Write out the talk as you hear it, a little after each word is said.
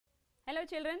Hello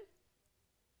children,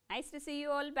 nice to see you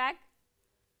all back,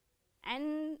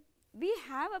 and we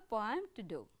have a poem to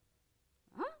do.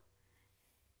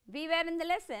 We were in the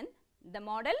lesson The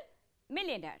Model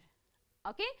Millionaire,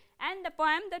 okay, and the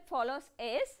poem that follows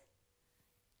is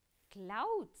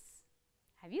Clouds.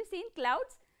 Have you seen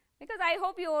clouds? Because I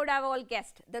hope you would have all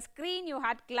guessed, the screen you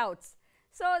had clouds.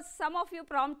 So, some of you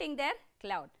prompting there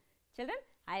cloud. Children,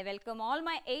 I welcome all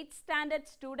my 8th standard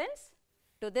students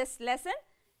to this lesson,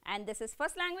 and this is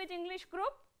first language English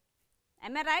group.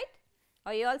 Am I right?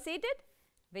 Are you all seated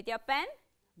with your pen,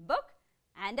 book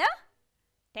and a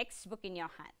textbook in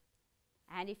your hand?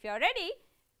 And if you are ready,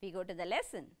 we go to the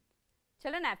lesson.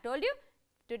 Children, I have told you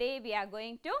today we are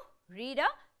going to read a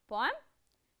poem,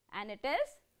 and it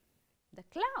is The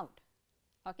Cloud,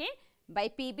 okay, by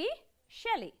P.B.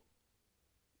 Shelley.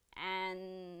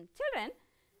 And children,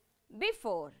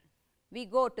 before we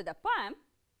go to the poem,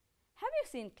 have you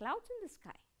seen clouds in the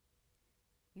sky?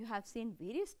 You have seen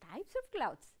various types of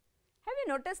clouds. Have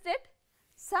you noticed it?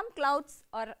 Some clouds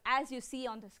are as you see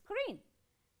on the screen.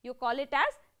 You call it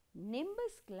as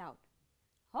nimbus cloud.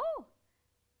 Oh,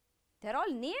 they are all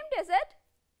named, is it?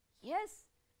 Yes,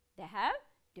 they have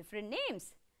different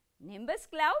names. Nimbus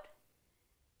cloud,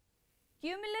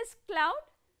 cumulus cloud,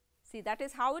 see that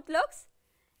is how it looks,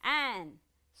 and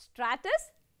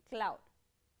stratus cloud.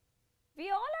 We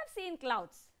all have seen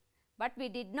clouds, but we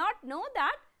did not know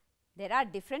that there are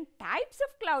different types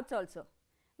of clouds also.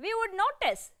 We would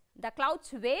notice the clouds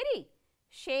vary,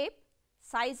 shape,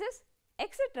 sizes,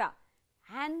 etc.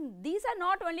 And these are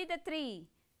not only the 3.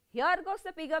 Here goes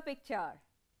the bigger picture.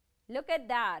 Look at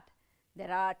that.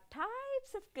 There are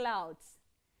types of clouds,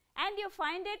 and you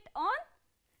find it on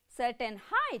certain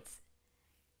heights.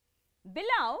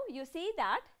 Below you see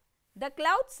that the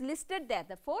clouds listed there,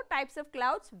 the 4 types of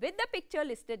clouds with the picture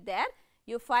listed there,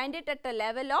 you find it at a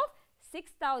level of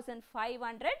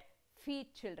 6,500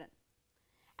 feet, children.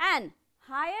 And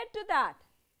higher to that,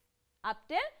 up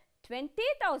till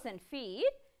 20,000 feet,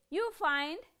 you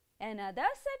find another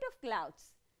set of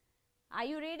clouds. Are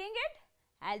you reading it?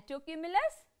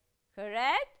 Altocumulus,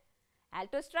 correct.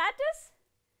 Altostratus,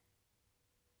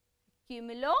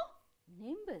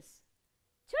 cumulonimbus.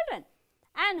 Children,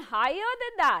 and higher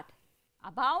than that,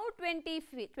 about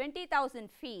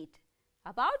 20,000 feet,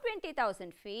 about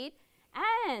 20,000 feet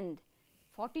and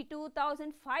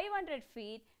 42,500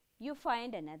 feet, you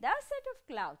find another set of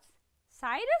clouds.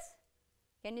 Cirrus,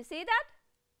 can you see that?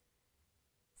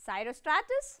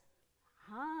 Cirrostratus.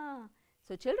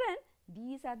 So children,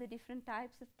 these are the different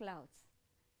types of clouds.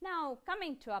 Now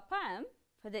coming to our poem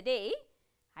for the day,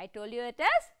 I told you it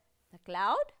is The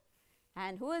Cloud,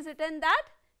 and who is written that?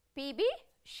 P.B.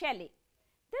 Shelley.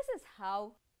 This is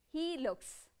how he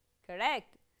looks,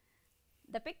 correct?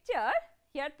 The picture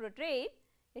here portrayed,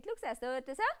 it looks as though it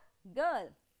is a girl,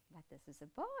 but this is a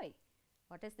boy.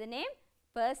 What is the name?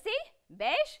 Percy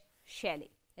Bysshe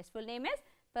Shelley. His full name is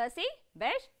Percy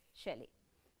Bysshe Shelley.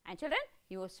 And children,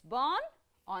 he was born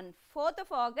on 4th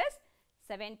of August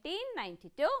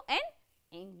 1792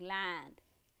 in England.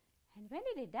 And when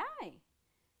did he die?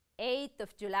 8th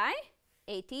of July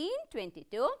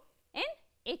 1822 in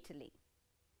Italy.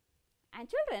 And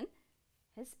children,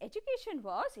 his education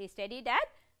was, he studied at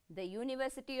the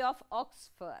University of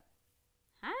Oxford.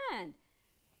 And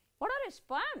what are his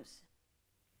poems?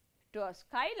 To a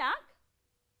Skylark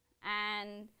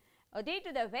and A Day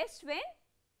to the West Wind,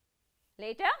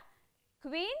 later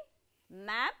Queen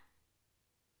Mab,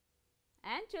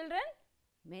 and children,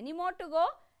 many more to go,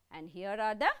 and here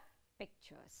are the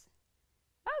pictures.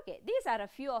 Okay, these are a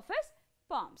few of his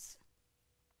poems.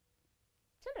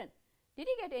 Children, did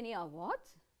he get any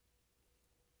awards?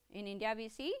 In India we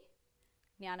see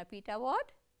Jnanapith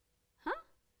Award.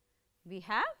 We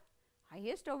have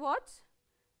highest awards,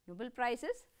 Nobel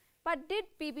Prizes, but did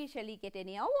P.B. Shelley get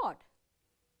any award?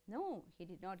 No, he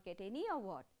did not get any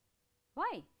award.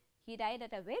 Why? He died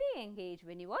at a very young age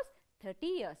when he was 30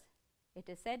 years. It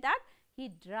is said that he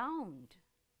drowned,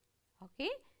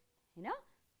 okay, in a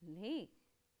lake.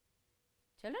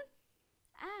 Children,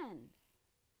 and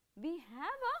we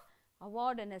have a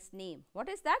award in his name. What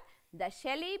is that? The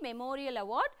Shelley Memorial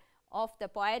Award of the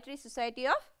Poetry Society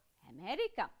of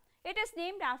America. It is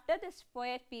named after this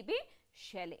poet P.B.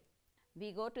 Shelley.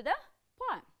 We go to the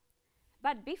poem.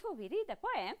 But before we read the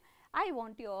poem, I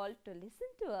want you all to listen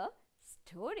to a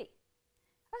story,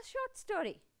 a short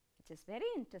story, which is very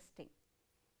interesting.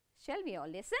 Shall we all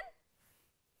listen?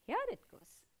 Here it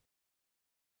goes.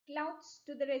 Clouds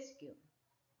to the rescue.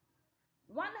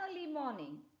 One early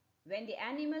morning, when the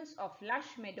animals of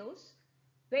lush meadows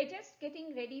were just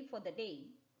getting ready for the day,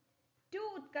 2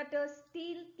 woodcutters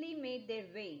stealthily made their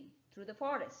way through the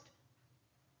forest.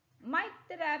 Mike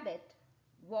the rabbit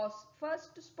was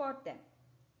first to spot them.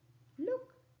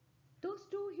 Look, those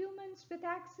two humans with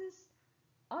axes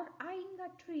are eyeing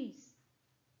our trees.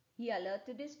 He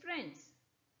alerted his friends.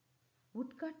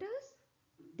 Woodcutters?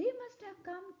 They must have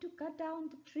come to cut down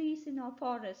the trees in our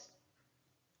forest.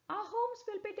 Our homes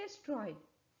will be destroyed.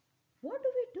 What do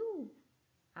we do?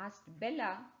 Asked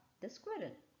Bella the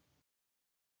squirrel.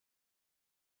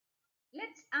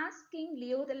 Let's ask King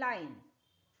Leo the lion.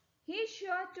 He's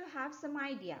sure to have some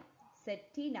idea, said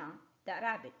Tina the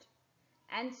rabbit.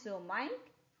 And so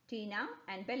Mike, Tina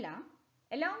and Bella,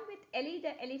 along with Ellie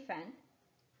the elephant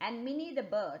and Minnie the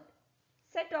bird,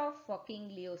 set off for King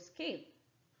Leo's cave.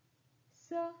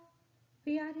 Sir,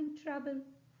 we are in trouble.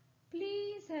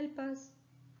 Please help us,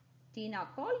 Tina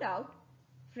called out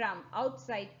from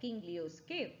outside King Leo's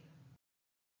cave.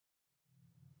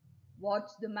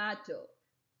 What's the matter?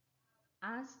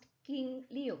 Asked King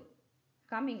Leo,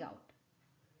 coming out.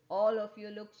 All of you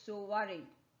look so worried.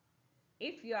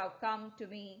 If you have come to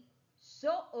me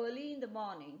so early in the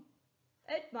morning,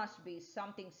 it must be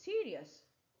something serious.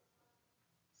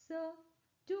 Sir,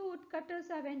 two woodcutters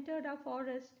have entered our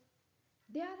forest.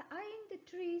 They are eyeing the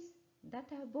trees that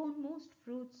have borne most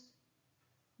fruits.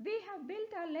 We have built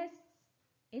our nests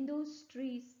in those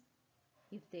trees.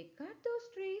 If they cut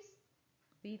those trees,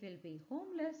 we will be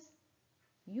homeless.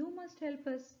 You must help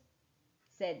us,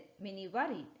 said Minnie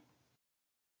worried.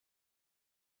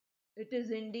 It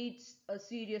is indeed a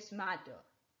serious matter.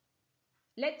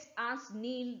 Let's ask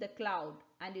Neil the cloud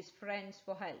and his friends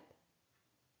for help,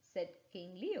 said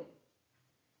King Leo.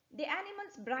 The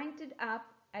animals brightened up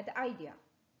at the idea.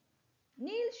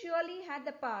 Neil surely had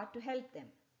the power to help them,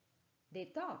 they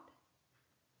thought.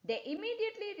 They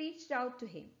immediately reached out to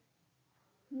him.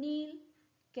 Neil,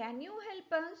 can you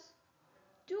help us?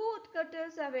 Two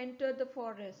woodcutters have entered the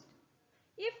forest.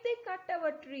 If they cut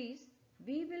our trees,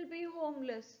 we will be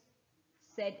homeless,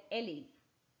 said Ellie.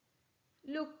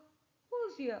 Look,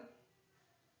 who's here?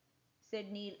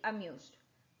 Said Neil, amused.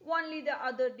 Only the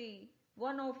other day,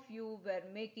 one of you were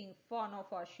making fun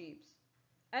of our sheep,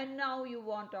 and now you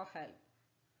want our help.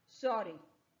 Sorry,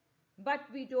 but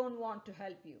we don't want to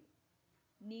help you.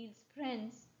 Neil's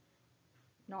friends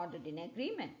nodded in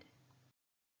agreement.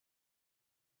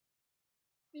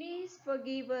 Please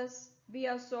forgive us. We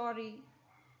are sorry.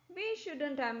 We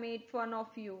shouldn't have made fun of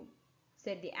you,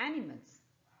 said the animals,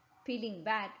 feeling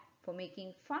bad for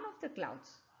making fun of the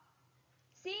clouds.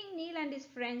 Seeing Neil and his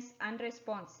friends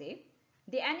unresponsive,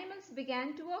 the animals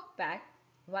began to walk back,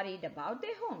 worried about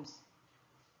their homes.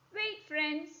 Wait,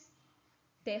 friends,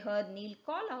 they heard Neil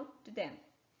call out to them.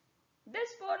 This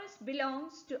forest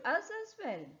belongs to us as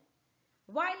well.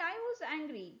 While I was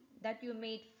angry that you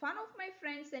made fun of my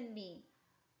friends and me,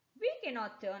 we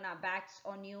cannot turn our backs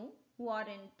on you who are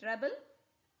in trouble.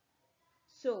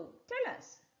 So tell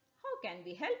us, how can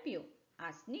we help you?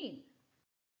 Asked Neil.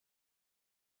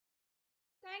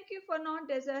 Thank you for not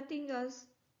deserting us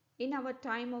in our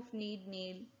time of need,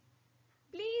 Neil.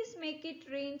 Please make it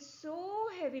rain so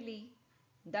heavily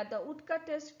that the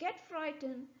woodcutters get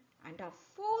frightened and are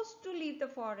forced to leave the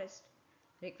forest,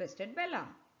 requested Bella.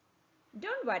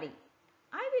 Don't worry,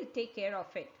 I will take care of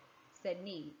it, said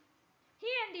Neil. He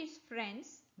and his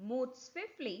friends moved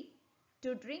swiftly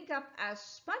to drink up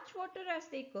as much water as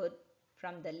they could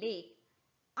from the lake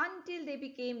until they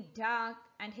became dark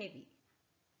and heavy.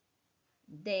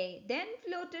 They then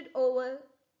floated over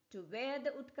to where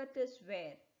the woodcutters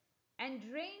were and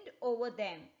rained over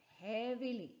them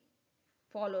heavily,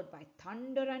 followed by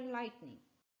thunder and lightning.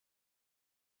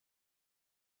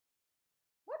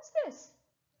 What's this?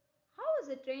 How is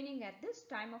it raining at this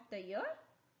time of the year?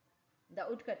 The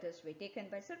woodcutters were taken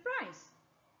by surprise.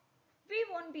 We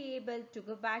won't be able to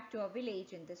go back to our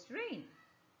village in this rain.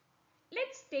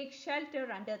 Let's take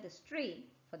shelter under this tree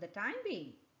for the time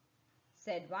being,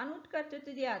 said one woodcutter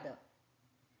to the other.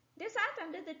 They sat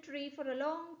under the tree for a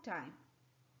long time.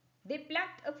 They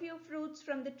plucked a few fruits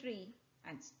from the tree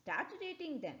and started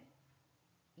eating them.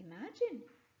 Imagine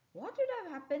what would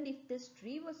have happened if this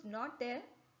tree was not there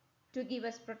to give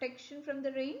us protection from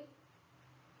the rain.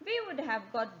 We would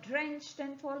have got drenched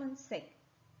and fallen sick,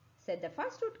 said the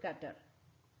first woodcutter.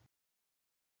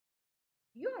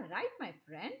 You are right, my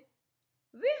friend.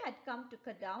 We had come to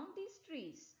cut down these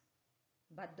trees.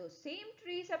 But those same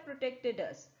trees have protected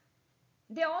us.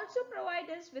 They also provide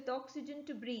us with oxygen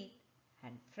to breathe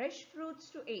and fresh fruits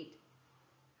to eat.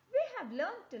 We have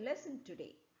learned a lesson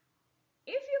today.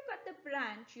 If you cut the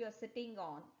branch you are sitting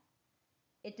on,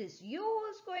 it is you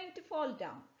who is going to fall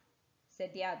down,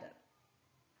 said the other.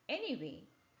 Anyway,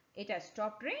 it has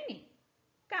stopped raining.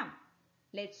 Come,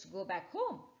 let's go back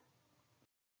home.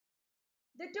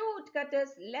 The two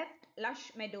woodcutters left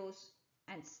lush meadows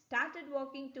and started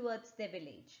walking towards their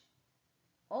village.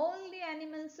 All the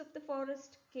animals of the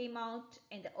forest came out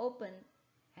in the open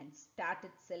and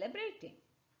started celebrating.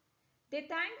 They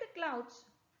thanked the clouds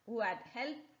who had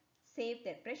helped save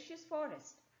their precious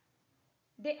forest.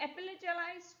 They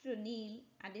apologized to Neil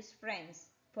and his friends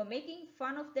for making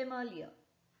fun of them earlier.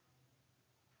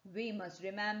 We must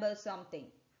remember something.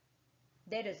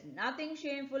 There is nothing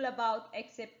shameful about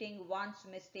accepting one's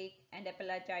mistake and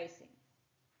apologizing.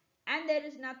 And there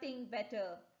is nothing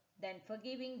better than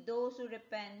forgiving those who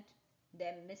repent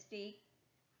their mistake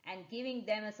and giving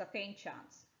them a second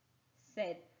chance,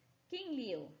 said King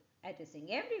Leo, addressing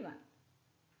everyone.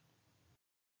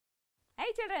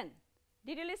 Hey children,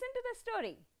 did you listen to the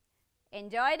story?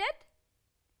 Enjoyed it?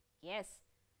 Yes,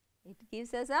 it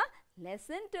gives us a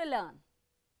lesson to learn.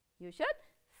 You should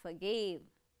forgive,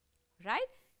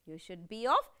 right? You should be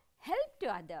of help to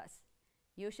others.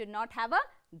 You should not have a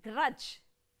grudge.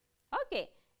 Okay,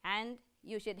 and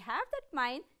you should have that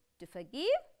mind to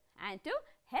forgive and to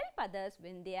help others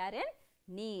when they are in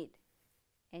need.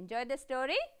 Enjoy the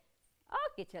story?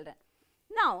 Okay, children.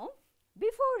 Now,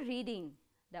 before reading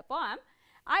the poem,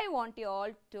 I want you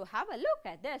all to have a look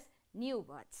at this new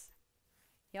words.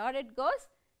 Here it goes,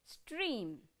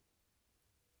 stream.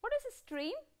 What is a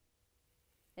stream?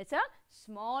 It's a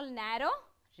small narrow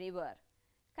river.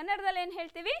 ಕನ್ನಡದಲ್ಲಿ ಏನು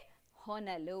ಹೇಳ್ತೀವಿ?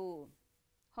 ಹೊನಲು.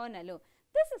 ಹೊನಲು.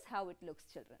 This is how it looks,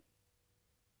 children.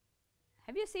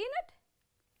 Have you seen it?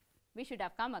 We should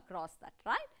have come across that,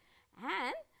 right?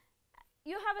 And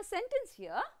you have a sentence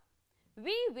here.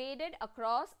 We waded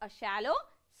across a shallow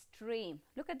stream.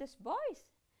 Look at these boys.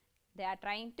 They are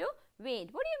trying to wade.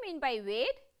 What do you mean by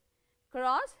wade?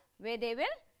 Cross, where they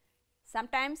will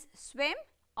sometimes swim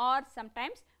or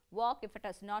sometimes walk if it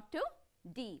is not too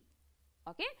deep.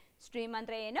 Okay? Stream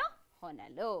andre eno?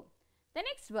 Honalu. The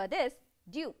next word is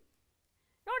dew.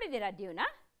 ನೋಡಿದ್ದೀರಾ ಡ್ಯೂನ?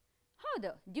 ಹೌದು,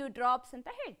 due drops ಅಂತ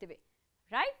ಹೇಳ್ತೀವಿ,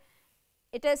 right?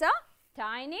 It is a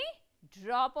tiny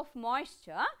drop of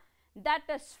moisture that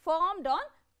is formed on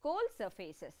cold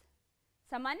surfaces.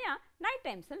 ಸಾಮಾನ್ಯ night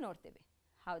ಟೈಮ್ಸಲ್ಲಿ ನೋಡ್ತೀವಿ,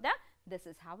 ಹೌದಾ? This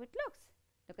is how it looks.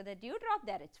 Look at the dew drop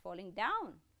there, it's falling down.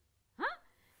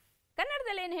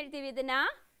 ಕನ್ನಡದಲ್ಲಿ ಏನು ಹೇಳ್ತೀವಿ ಇದನ್ನ?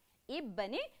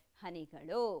 ಇಬ್ಬನಿ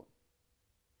ಹನಿಗಳು.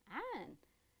 And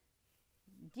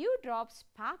dew drops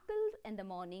sparkle in the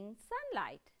morning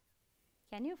sunlight.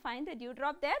 Can you find the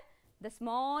dewdrop there? The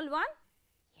small one?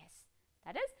 Yes,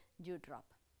 that is dewdrop.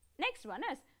 Next one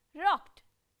is rocked.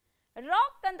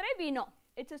 Rocked andre we know,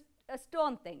 it's a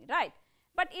stone thing, right?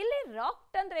 But illi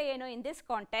rocked andre eno in this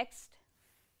context?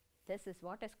 This is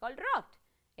what is called rocked.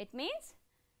 It means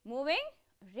moving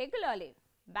regularly,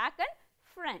 back and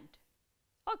front.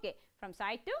 Okay, from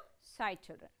side to side,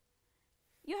 children.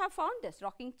 You have found this,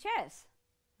 rocking chairs,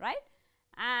 right?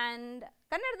 And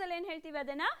kannadadalli ಏನು ಹೇಳ್ತೀವಿ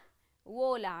ಅದನ್ನು?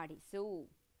 ಓಲಾಡಿಸು.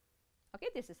 Okay,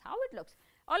 this is how it looks.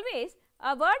 Always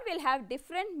a word will have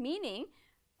different meaning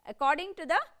according to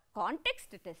the context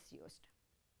it is used.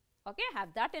 Okay,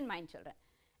 have that in mind, children.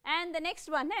 And the next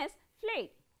one is flail.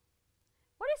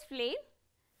 What is flail?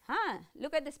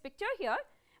 Look at this picture here.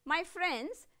 My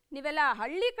friends, ನೀವೆಲ್ಲ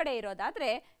ಹಳ್ಳಿ ಕಡೆ ಇರೋದಾದರೆ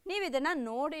ನೀವು ಇದನ್ನು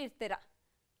ನೋಡಿರ್ತೀರ.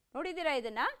 ನೋಡಿದ್ದೀರಾ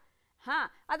ಇದನ್ನು?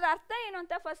 ಅದರ ಅರ್ಥ ಏನು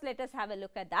ಅಂತ first let us have A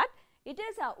look at that. It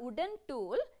is a wooden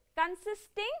tool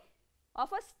consisting of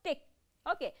a stick.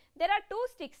 Okay, there are two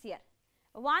sticks here.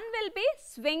 One will be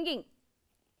swinging,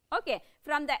 okay,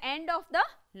 from the end of the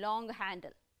long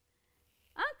handle.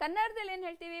 ಕನ್ನಡದಲ್ಲಿ ಏನು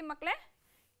ಹೇಳ್ತೀವಿ ಮಕ್ಕಳೇ?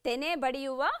 ತೆನೆ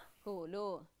ಬಡಿಯುವ ಕೋಲು.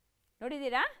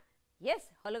 ನೋಡಿದ್ದೀರಾ? S,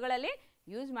 ಹೊಲಗಳಲ್ಲಿ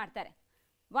use ಮಾಡ್ತಾರೆ.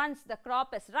 Once the crop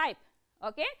is ripe,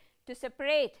 okay, to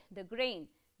separate the grain,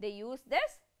 they use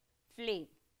this flail.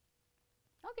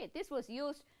 Okay, this was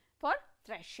used for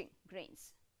threshing grains.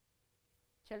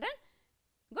 Children,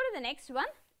 go to the next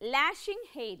one, lashing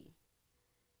hail.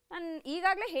 ನಾನು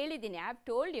ಈಗಾಗಲೇ ಹೇಳಿದ್ದೀನಿ, I have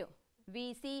told you, we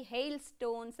see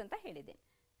hailstones ಅಂತ ಹೇಳಿದ್ದೀನಿ.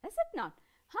 Is it not?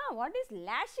 What is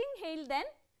lashing hail then?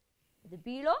 ಇದು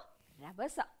ಬೀಳೋ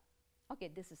ರಭಸ. Okay,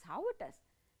 this is how it is.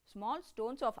 Small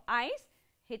stones of ice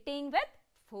hitting with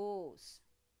force.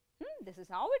 This is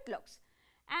how it looks.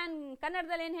 And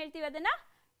ಕನ್ನಡದಲ್ಲಿ ಏನು ಹೇಳ್ತೀವಿ ಅದನ್ನು?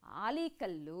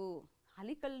 ಆಲಿಕಲ್ಲು.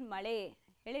 ಆಲಿಕಲ್ಲು ಮಳೆ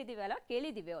ಹೇಳಿದ್ದೀವಲ್ಲ,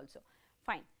 ಕೇಳಿದ್ದೀವಿ also.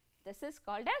 Fine, this is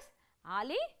called as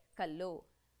ಆಲಿಕಲ್ಲು.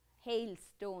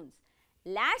 hailstones.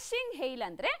 Lashing hail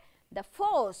ಅಂದರೆ the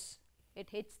force it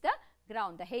hits the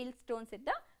ground, the hailstones hit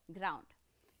the ground.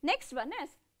 Next one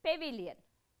is pavilion.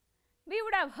 We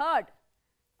would have heard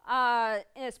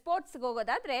ಸ್ಪೋರ್ಟ್ಸ್ಗೆ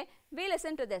ಹೋಗೋದಾದರೆ we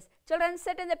listen to this, children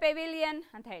sit in the pavilion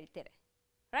ಅಂತ ಹೇಳ್ತೀರಿ,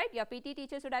 right? Your PT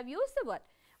teachers would have used the word.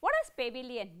 What does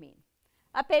pavilion mean?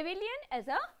 A pavilion is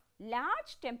a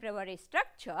large temporary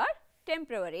structure,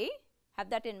 temporary, have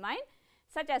that in mind,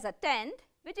 such as a tent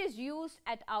which is used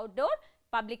at outdoor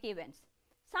public events.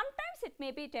 Sometimes it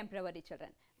may be temporary,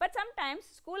 children, but sometimes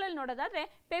school alli nododadre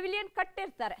pavilion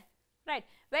kattirtare, right,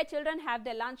 where children have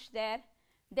their lunch there,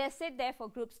 they sit there for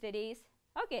group studies,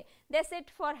 okay, they sit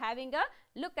for having a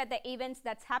look at the events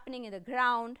that's happening in the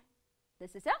ground.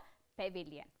 This is a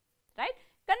pavilion, right.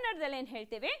 Kannadalli ಏನು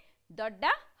ಹೇಳ್ತೀವಿ? ದೊಡ್ಡ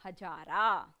ಹಜಾರ.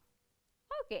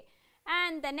 Okay,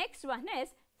 and the next one is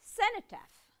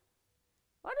cenotaph.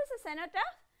 What is a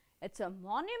cenotaph? It's a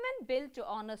monument built to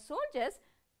honor soldiers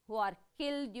who are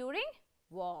killed during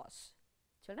wars.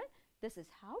 Children, this is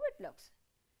how it looks.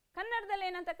 ಕನ್ನಡದಲ್ಲಿ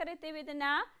ಏನಂತ ಕರಿತೀವಿ ಇದನ್ನ?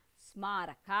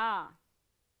 ಸ್ಮಾರಕ.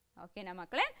 ಓಕೆನಾ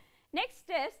ಮಕ್ಕಳೇ?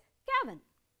 Next is cavern.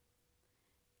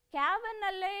 Cavern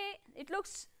ಅಲ್ಲಿ it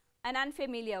looks an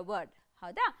unfamiliar word.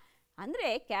 ಹೌದಾ? ಅಂದರೆ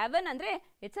cavern ಅಂದರೆ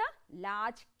it's a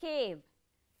large cave.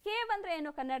 Cave ಅಂದರೆ ಏನು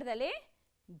ಕನ್ನಡದಲ್ಲಿ?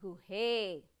 ಗುಹೆ.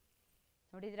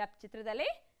 ನೋಡಿದ್ರಾ ಚಿತ್ರದಲ್ಲಿ?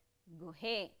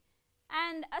 ಗುಹೆ.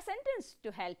 And a sentence to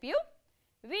help you.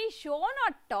 We shone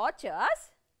our torches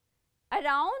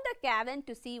around the cavern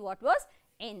to see what was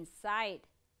inside.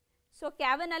 So,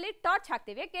 cavern alli torch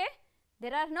ಹಾಕ್ತೀವಿ. Okay?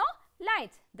 There are no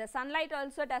lights. The sunlight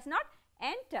also does not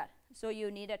enter. So, you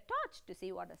need a torch to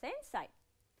see what is inside.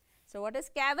 So, what is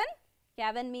cavern?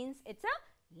 Cavern means it's a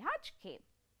large cave.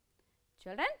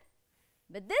 Children,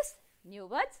 with this new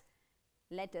words,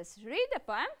 let us read the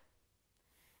poem,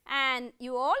 and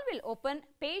you all will open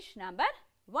page number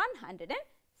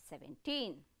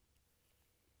 117.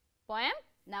 Poem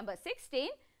number 16,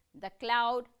 The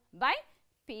Cloud by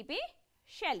P.B.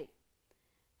 Shelley.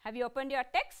 Have you opened your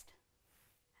text?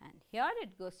 And here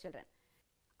it goes, children.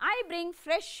 I bring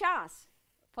fresh showers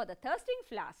for the thirsting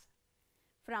flowers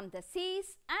from the seas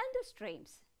and the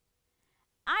streams.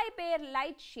 I bear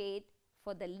light shade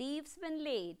for the leaves when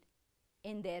laid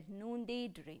in their noonday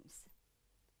dreams.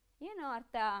 ಏನು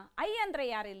ಅರ್ಥ? I ಅಂದರೆ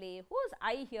ಯಾರಿಲ್ಲಿ? Whose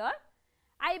I here?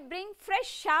 I bring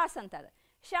fresh ಶಾಸ್ ಅಂತಾರೆ.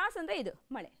 ಶಾಸ್ ಅಂದರೆ ಇದು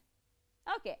ಮಳೆ.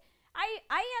 Okay,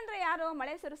 I ಅಂದರೆ ಯಾರು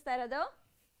ಮಳೆ ಸುರಿಸ್ತಾ ಇರೋದು?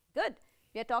 Good,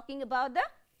 we are talking about the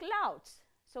clouds.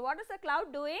 So what is the cloud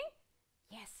doing?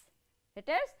 S, it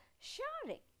is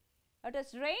showering, it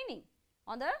is raining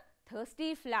on the thirsty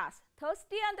flowers.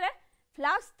 Thirsty ಅಂದರೆ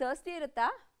flowers thirsty ಇರುತ್ತಾ?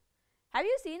 Have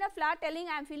you seen a flower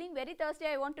telling I am feeling very thirsty,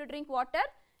 I want to drink water?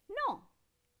 No.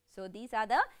 So, these are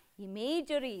the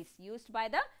imageries used by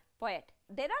the poet.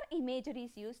 There are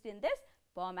imageries used in this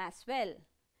poem as well.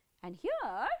 And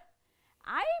here,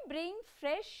 I bring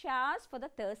fresh showers for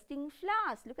the thirsting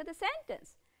flowers. Look at the sentence.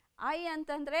 I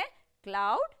antandre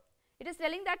cloud. It is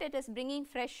telling that it is bringing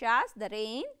fresh showers, the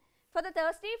rain. For the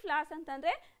thirsty flowers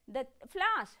antandre, the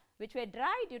flowers which were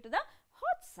dry due to the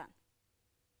hot sun.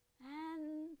 And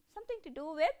something to do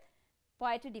with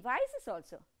poetry devices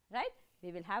also, right?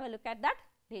 We will have a look at that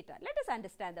later. Let us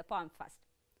understand the poem first.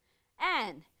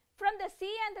 And from the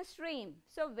sea and the stream.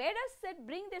 So, where does it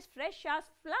bring this fresh showers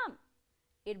from?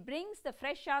 It brings the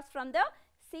fresh showers from the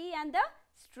sea and the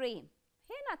stream.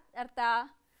 ಏನು ಅರ್ಥ?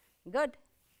 Good.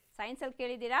 Science ಅಲ್ಲಿ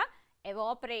ಕೇಳಿದ್ದೀರಾ?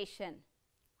 Evaporation.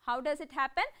 How does it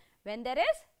happen? When there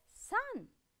is sun.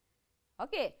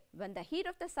 Okay, when the heat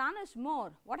of the sun is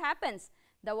more, what happens?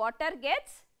 The water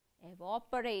gets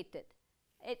evaporated.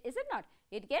 Is it not?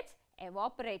 It gets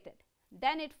evaporated.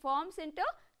 Then it forms into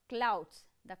clouds.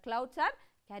 The clouds are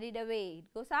carried away. It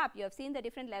goes up. You have seen the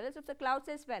different levels of the clouds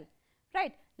as well.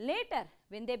 Right. Later,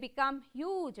 when they become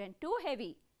huge and too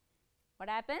heavy, what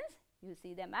happens? You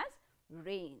see them as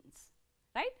rains.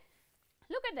 Right.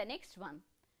 Look at the next one.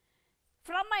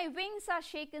 From my wings are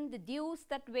shaken the dews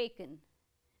that waken,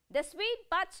 the sweet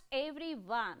buds every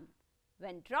one,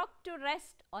 when dropped to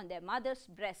rest on their mother's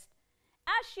breast,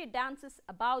 as she dances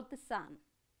about the sun.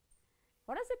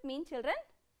 What does it mean, children?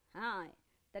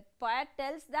 The poet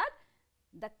tells that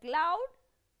the cloud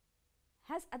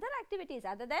has other activities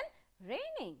other than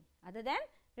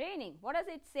raining. What does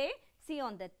it say? See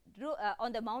on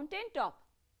the mountain top.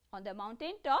 On the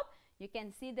mountain top, you can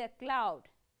see the cloud.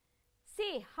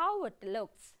 See how it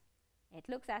looks. It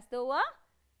looks as though a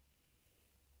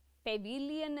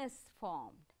pavilion is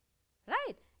formed.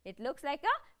 Right? It looks like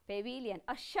a pavilion,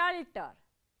 a shelter.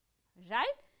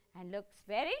 Right? And looks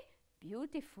very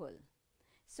beautiful.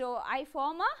 So, I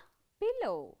form a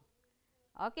pillow,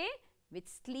 okay, which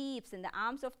sleeps in the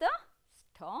arms of the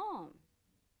storm.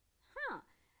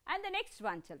 And the next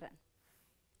one, children,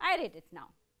 I read it now.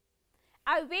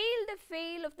 I veil the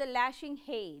veil of the lashing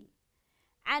hail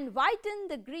and whiten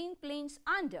the green plains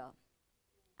under,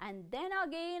 and then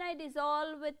again I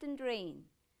dissolve it in rain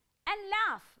and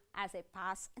laugh as I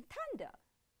pass in thunder.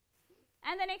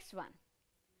 And the next one.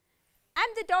 I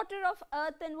am the daughter of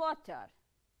earth and water,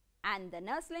 and the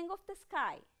nursling of the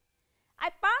sky. I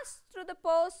pass through the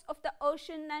pores of the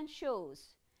ocean and shores.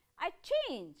 I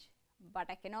change, but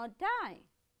I cannot die.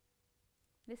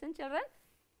 Listen, children.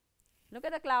 Look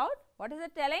at the cloud. What is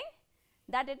it telling?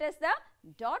 That it is the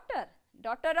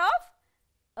daughter of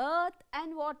earth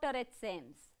and water, it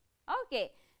seems.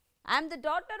 Okay. I am the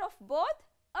daughter of both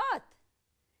earth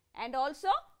and also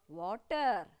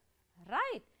water.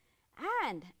 Right.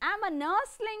 And I am a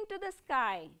nursling to the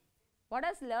sky. What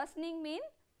does nursling mean?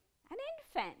 An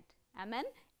infant. I am an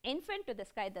infant to the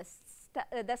sky.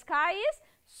 The sky is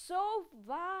so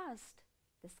vast.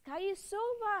 The sky is so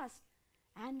vast.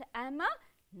 And I am a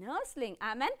nursling.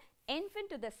 I am an infant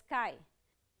to the sky.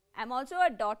 I am also a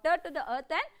daughter to the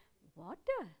earth and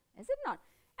water. Is it not?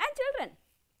 And children,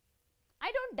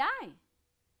 I don't die.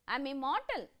 I am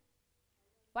immortal.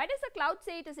 Why does the cloud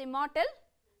say it is immortal?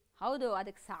 ಹೌದು,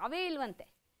 ಅದಕ್ಕೆ ಸಾವೇ ಇಲ್ವಂತೆ.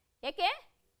 ಏಕೆ?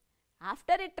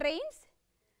 After it rains,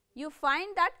 you find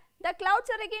that the clouds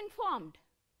are again formed.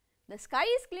 The sky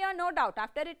is clear, no doubt.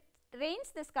 After it rains,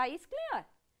 the sky is clear.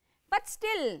 But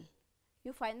still,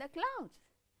 you find the clouds.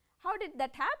 How did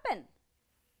that happen?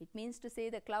 It means to say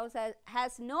the cloud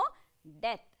has no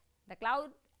death. The cloud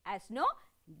has no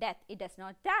death. It does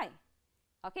not die.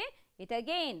 Okay? It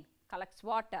again collects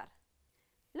water.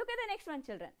 Look at the next one,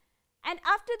 children. And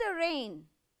after the rain,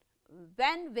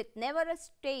 when with never a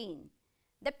stain,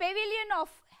 the pavilion of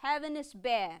heaven is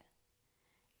bare,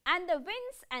 and the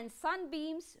winds and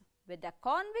sunbeams with the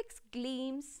convex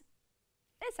gleams.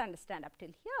 Let's understand up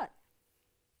till here.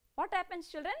 What happens,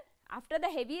 children? After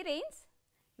the heavy rains,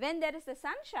 when there is the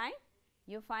sunshine,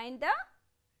 you find the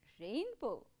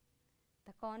rainbow.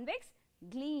 The convex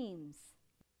gleams.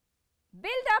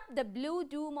 Build up the blue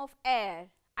dome of air.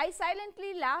 I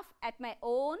silently laugh at my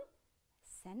own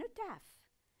cenotaph.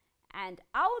 And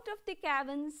out of the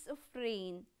caverns of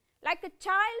rain, like a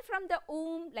child from the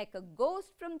womb, like a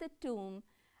ghost from the tomb,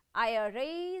 I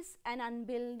arise and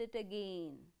unbuild it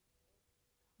again.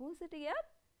 Who's it here?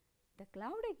 The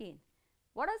cloud again.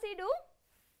 What does he do?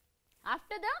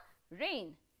 After the rain,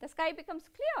 the sky becomes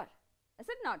clear, is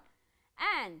it not?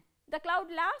 And the cloud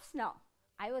laughs now.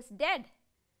 I was dead.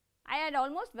 I had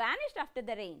almost vanished after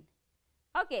the rain.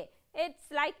 Okay, it's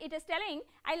like it is telling,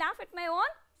 I laugh at my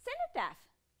own cenotaph.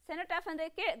 Cenotaph ಅಂದರೆ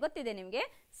ಗೊತ್ತಿದೆ ನಿಮಗೆ,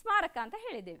 ಸ್ಮಾರಕ ಅಂತ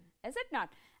ಹೇಳಿದ್ದೇವೆ. Is it not?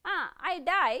 I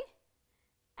die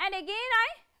and again I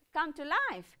come to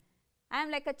life. I am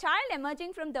like a child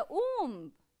emerging from the womb.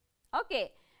 Okay,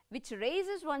 which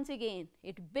raises once again.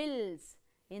 It builds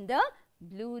in the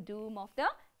blue dome of the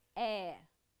air.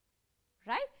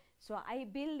 Right? So I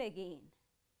build again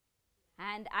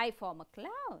and I form a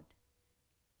cloud.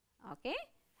 Okay?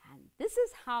 And this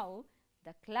is how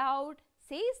the cloud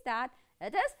says that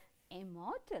it is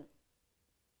immortal.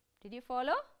 Did you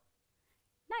follow?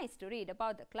 Nice to read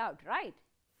about the cloud, right?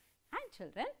 And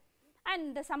children,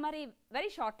 and the summary very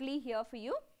shortly here for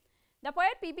you. The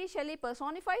poet P.B. Shelley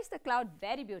personifies the cloud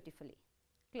very beautifully.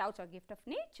 Clouds are a gift of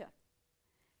nature.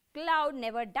 Cloud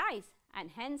never dies and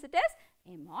hence it is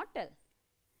immortal.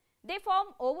 They form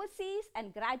overseas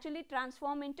and gradually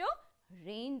transform into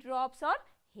raindrops or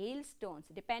hailstones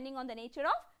depending on the nature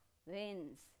of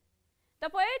winds. The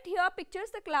poet here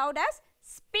pictures the cloud as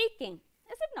speaking,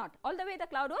 is it not? All the way the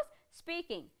cloud was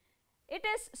speaking. It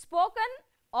is spoken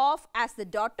of as the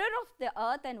daughter of the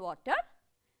earth and water.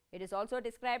 It is also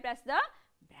described as the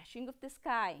brushing of the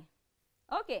sky.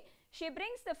 Okay, she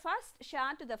brings the first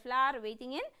shower to the flower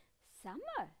waiting in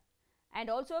summer and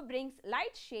also brings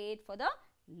light shade for the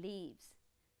leaves.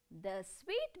 The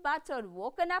sweet buds are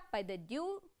woken up by the dew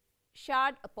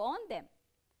showered upon them.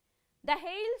 The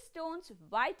hailstones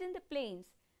whiten the plains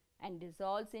and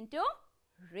dissolves into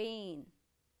rain.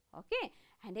 Okay,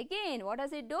 and again what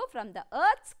does it do? From the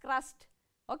earth's crust,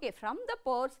 okay, from the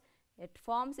pores it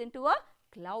forms into a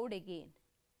cloud again.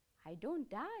 I don't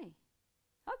die.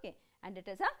 Okay, and it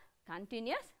is a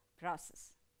continuous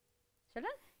process.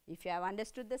 Children, if you have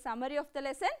understood the summary of the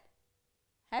lesson,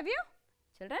 have you?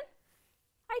 Children,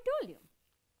 I told you.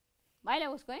 While I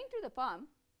was going through the poem,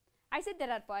 I said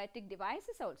there are poetic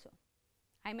devices also.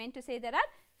 I meant to say there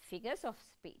are figures of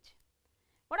speech.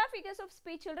 What are figures of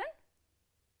speech, children?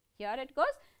 Here it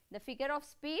goes. The figure of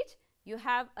speech, you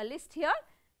have a list here: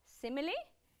 simile,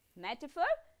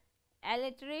 metaphor,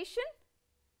 alliteration,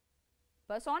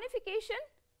 personification,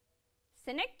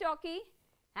 synecdoche,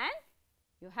 and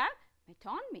you have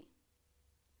metonymy.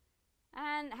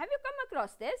 And have you come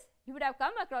across this? You would have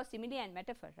come across simile and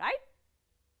metaphor, right?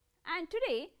 And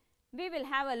today we will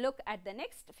have a look at the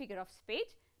next figure of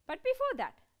speech. But before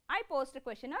that, I posed a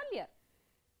question earlier.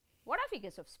 What are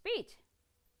figures of speech?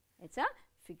 It's a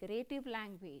figurative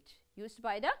language used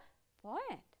by the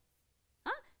poet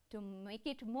to make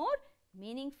it more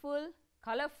meaningful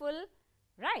colorful,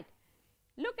 right?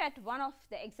 Look at one of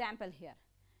the example here.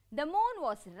 The moon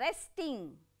was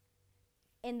resting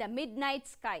in the midnight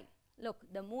sky. Look,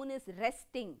 the moon is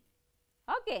resting.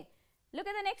 Okay, look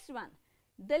at the next one.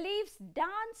 The leaves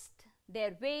danced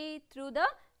their way through the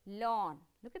lawn.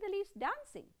 Look at the leaves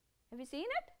dancing. Have you seen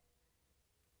it?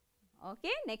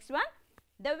 Okay, next one.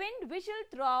 The wind whistled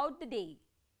throughout the day.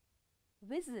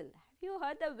 Whistle. Have you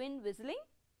heard the wind whistling?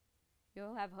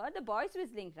 You have heard the boys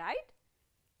whistling, right?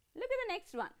 Look at the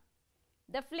next one.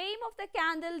 The flame of the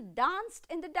candle danced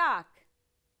in the dark.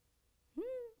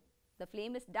 The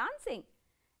flame is dancing.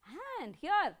 And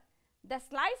here, the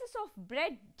slices of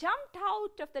bread jumped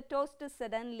out of the toaster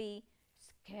suddenly,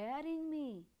 scaring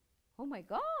me. Oh my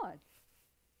God.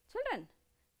 Children,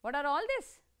 what are all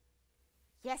this?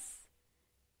 Yes,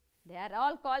 they are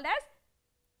all called as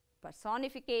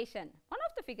personification. One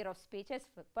of the figure of speech is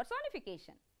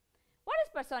personification. What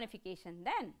is personification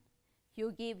then?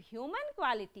 You give human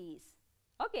qualities,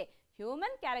 okay, human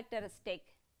characteristic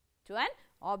to an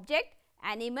object,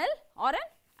 animal or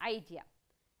an idea,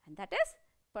 and that is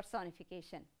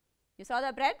personification. You saw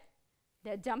the bread,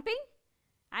 they are jumping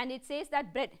and it says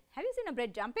that bread. Have you seen a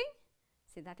bread jumping?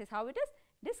 See, that is how it is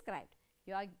described.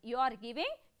 You are giving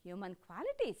human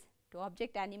qualities to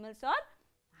object, animals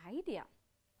or idea.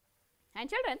 And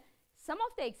children, some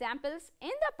of the examples in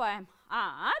the poem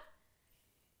are: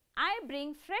 I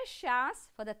bring fresh showers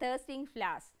for the thirsting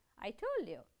flowers. I told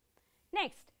you.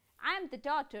 Next, I am the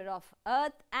daughter of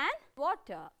earth and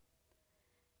water.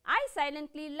 I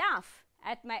silently laugh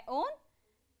at my own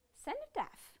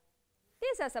cenotaph.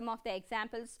 These are some of the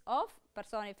examples of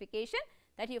personification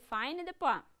that you find in the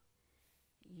poem.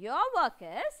 Your work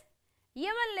is,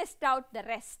 you will list out the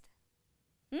rest.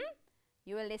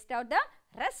 You will list out the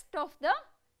rest of the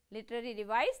literary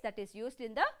device that is used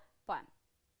in the poem.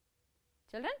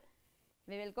 Children,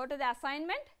 we will go to the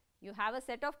assignment. You have a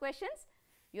set of questions.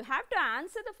 You have to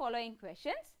answer the following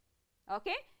questions,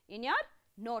 okay, in your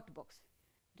notebooks.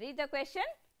 Read the question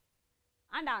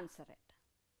and answer it.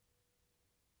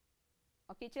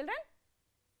 Okay, children.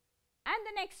 And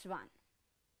the next one.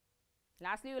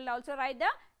 Lastly, you will also write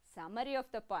the summary of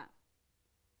the poem.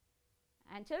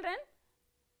 And children,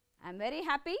 I am very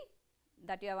happy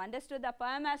that you have understood the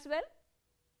poem as well.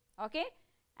 Okay,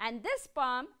 and this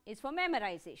poem is for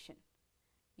memorization.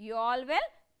 You all will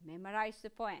memorize the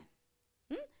poem.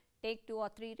 Take 2 or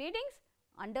 3 readings,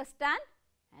 understand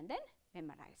and then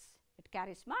memorize. It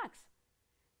carries marks.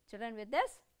 Children, with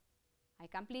this, I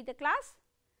complete the class.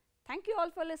 Thank you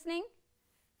all for listening.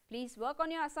 Please work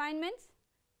on your assignments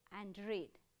and read.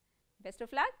 Best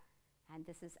of luck. And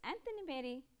this is Anthony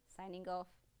Mary signing off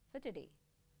for today.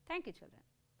 Thank you, children.